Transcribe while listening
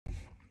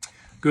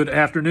Good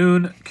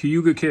afternoon,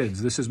 Cayuga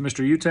kids. This is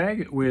Mr.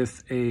 Utag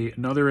with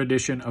another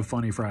edition of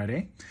Funny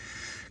Friday.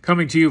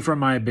 Coming to you from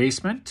my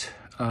basement.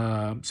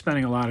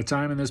 Spending a lot of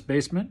time in this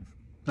basement.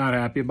 Not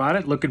happy about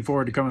it. Looking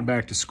forward to coming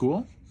back to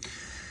school.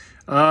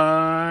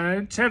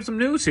 Let's have some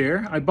news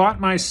here. I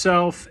bought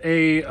myself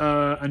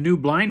a new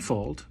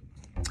blindfold,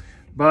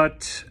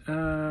 but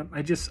I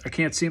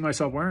can't see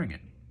myself wearing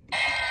it.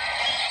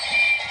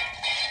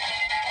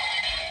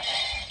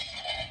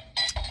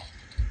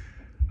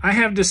 I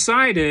have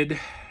decided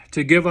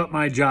to give up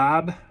my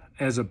job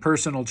as a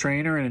personal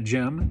trainer in a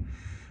gym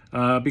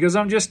because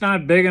I'm just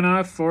not big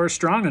enough or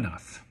strong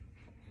enough.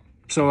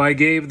 So I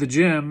gave the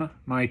gym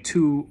my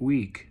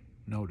 2-week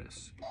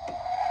notice.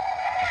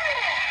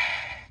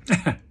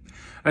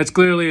 That's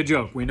clearly a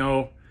joke. We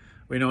know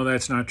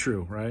that's not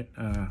true, right?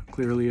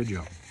 Clearly a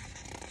joke.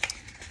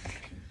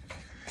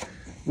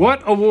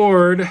 What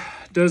award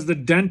does the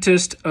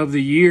dentist of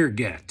the year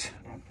get?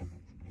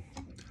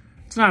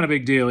 It's not a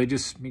big deal. He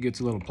gets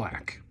a little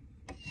plaque.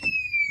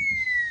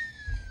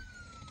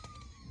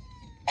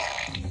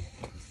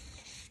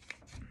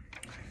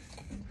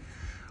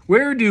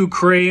 Where do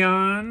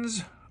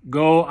crayons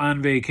go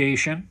on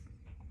vacation?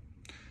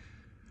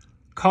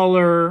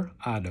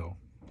 Colorado.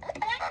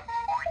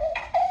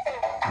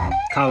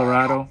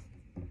 Colorado.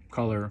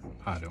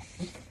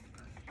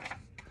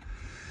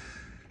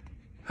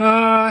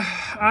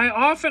 I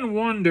often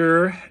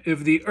wonder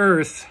if the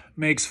Earth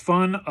makes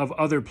fun of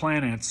other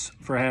planets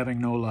for having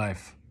no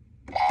life.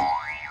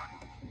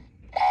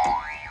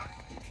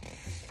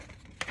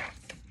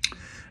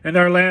 And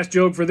our last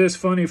joke for this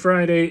Funny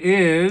Friday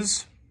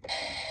is...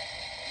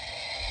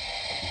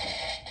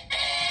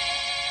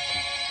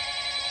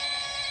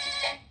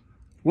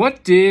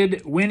 what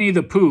did Winnie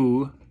the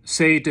Pooh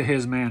say to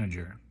his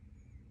manager?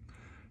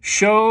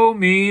 Show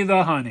me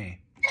the honey.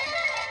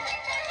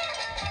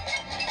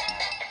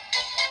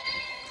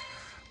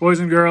 Boys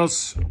and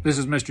girls, this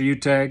is Mr.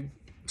 Utag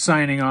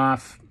signing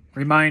off,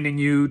 reminding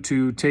you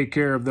to take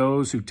care of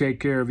those who take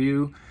care of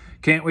you.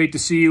 Can't wait to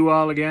see you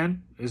all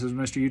again. This is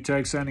Mr.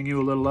 Utag sending you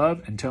a little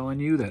love and telling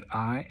you that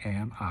I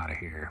am out of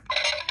here.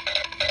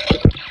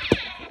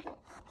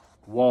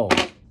 Whoa,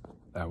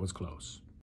 that was close.